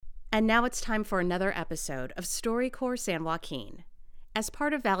And now it's time for another episode of StoryCorps San Joaquin. As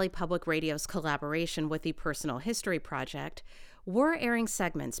part of Valley Public Radio's collaboration with the Personal History Project, we're airing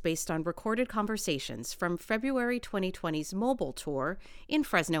segments based on recorded conversations from February 2020's mobile tour in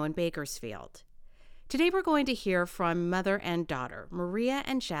Fresno and Bakersfield. Today we're going to hear from mother and daughter, Maria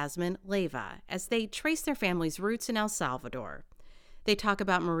and Jasmine Leyva, as they trace their family's roots in El Salvador. They talk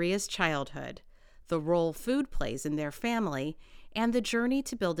about Maria's childhood, the role food plays in their family, and the journey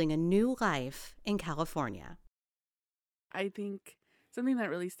to building a new life in California. I think something that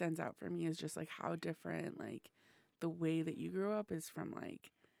really stands out for me is just like how different like the way that you grew up is from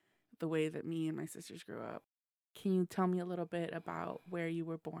like the way that me and my sisters grew up. Can you tell me a little bit about where you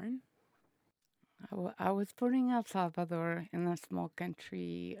were born? I was born in El Salvador, in a small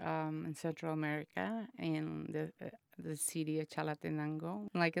country in Central America, in the city of Chalatenango,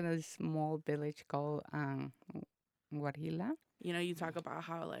 like in a small village called Guarjila. You know, you talk about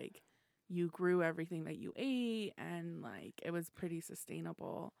how like you grew everything that you ate and like it was pretty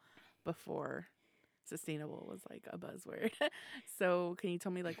sustainable before sustainable was like a buzzword. So can you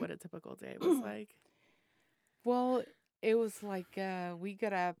tell me like what a typical day was like? Well, it was like we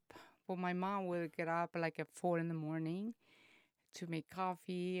got up. Well, my mom would get up like at 4 a.m. to make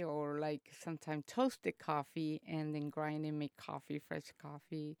coffee, or like sometimes toasted coffee, and then grind and make coffee, fresh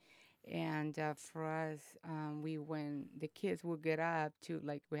coffee. And for us, the kids would get up to,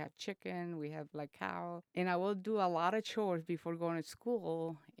 like, we have chicken, we have like cow, and I will do a lot of chores before going to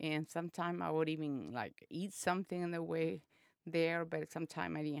school. And sometimes I would even like eat something on the way there, but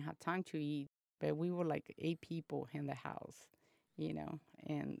sometimes I didn't have time to eat. But we were like 8 people in the house,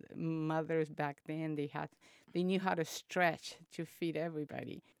 and mothers back then, they knew how to stretch to feed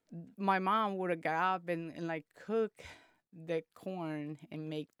everybody. My mom would have got up and like cook the corn and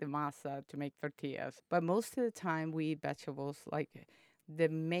make the masa to make tortillas. But most of the time we eat vegetables. Like the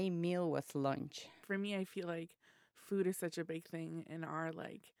main meal was lunch. For me, I feel like food is such a big thing in our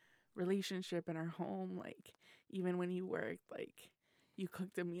like relationship in our home. Like even when you worked, like you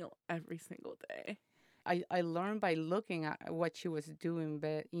cooked a meal every single day. I learned by looking at what she was doing,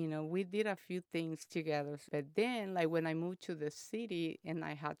 but we did a few things together. But then, like when I moved to the city and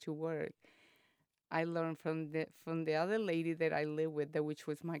I had to work, I learned from the other lady that I lived with, which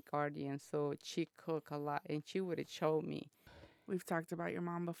was my guardian. So she cooked a lot, and she would show me. We've talked about your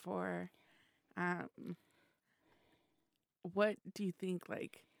mom before. What do you think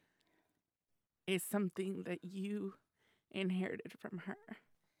like is something that you inherited from her?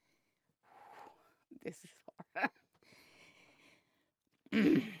 This is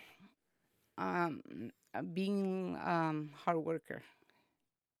hard. Being hard worker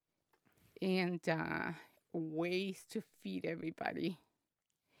and ways to feed everybody,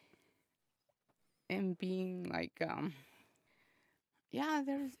 and being like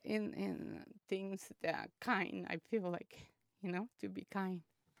there's in things that kind. I feel like to be kind.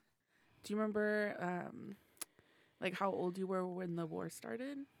 Do you remember like how old you were when the war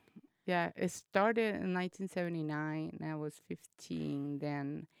started? Yeah, it started in 1979, and I was 15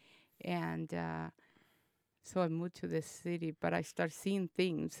 then. And so I moved to the city, but I started seeing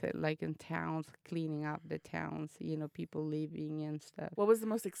things like in towns, cleaning up the towns, people leaving and stuff. What was the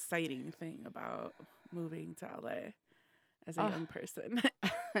most exciting thing about moving to LA as a young person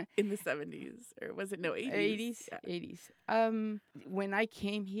in the 70s? Or was it 80s? 80s. When I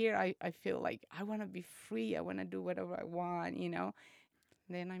came here, I feel like I want to be free. I want to do whatever I want,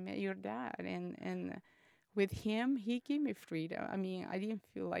 Then I met your dad, and with him, he gave me freedom. I mean, I didn't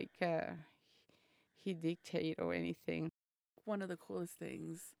feel like he dictated or anything. One of the coolest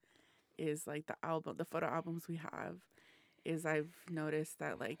things is like the photo albums we have, is I've noticed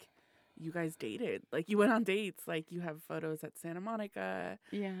that like you guys dated. Like you went on dates. Like you have photos at Santa Monica.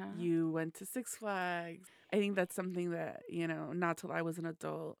 Yeah. You went to Six Flags. I think that's something that, not till I was an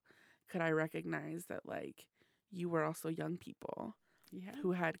adult could I recognize that like you were also young people. Yeah.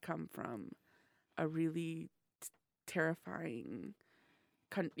 Who had come from a really terrifying,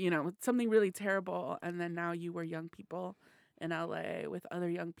 something really terrible. And then now you were young people in LA with other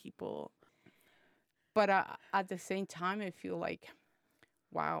young people. But at the same time, I feel like,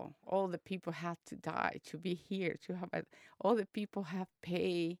 wow, all the people have to die to be here, all the people have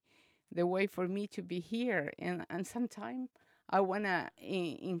paid the way for me to be here. And sometimes I want to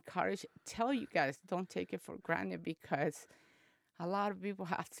tell you guys, don't take it for granted, because a lot of people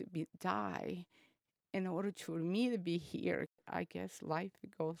have to die in order for me to be here. I guess life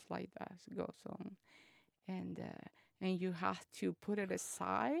goes like that, goes on, and you have to put it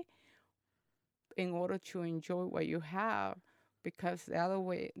aside in order to enjoy what you have, because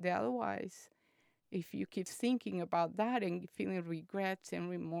otherwise if you keep thinking about that and feeling regrets and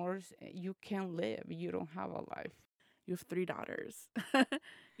remorse, you can't live. You don't have a life. You have 3 daughters.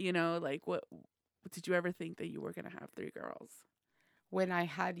 Like what did you ever think that you were going to have 3 girls? When I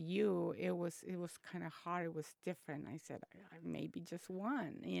had you, it was kind of hard. It was different. I said, maybe just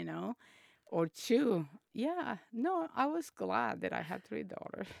one, or two. Yeah. No, I was glad that I had 3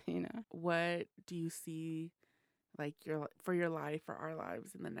 daughters. What do you see like for your life or our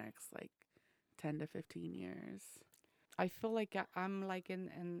lives in the next like 10 to 15 years? I feel like I'm like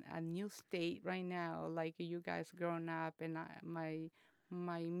in a new state right now. Like you guys growing up, and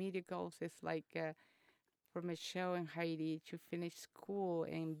my immediate goals is like for Michelle and Heidi to finish school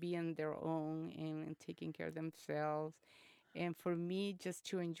and be on their own and taking care of themselves, and for me just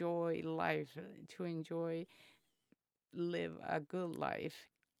to enjoy life, to enjoy live a good life.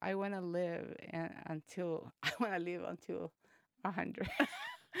 I want to live until I want to live until 100.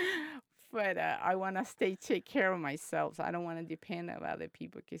 But I want to take care of myself. So I don't want to depend on other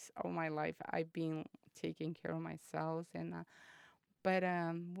people because all my life I've been taking care of myself. And but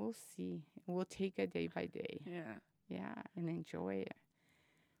we'll see. We'll take it day by day. Yeah. Yeah, and enjoy it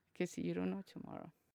because you don't know tomorrow.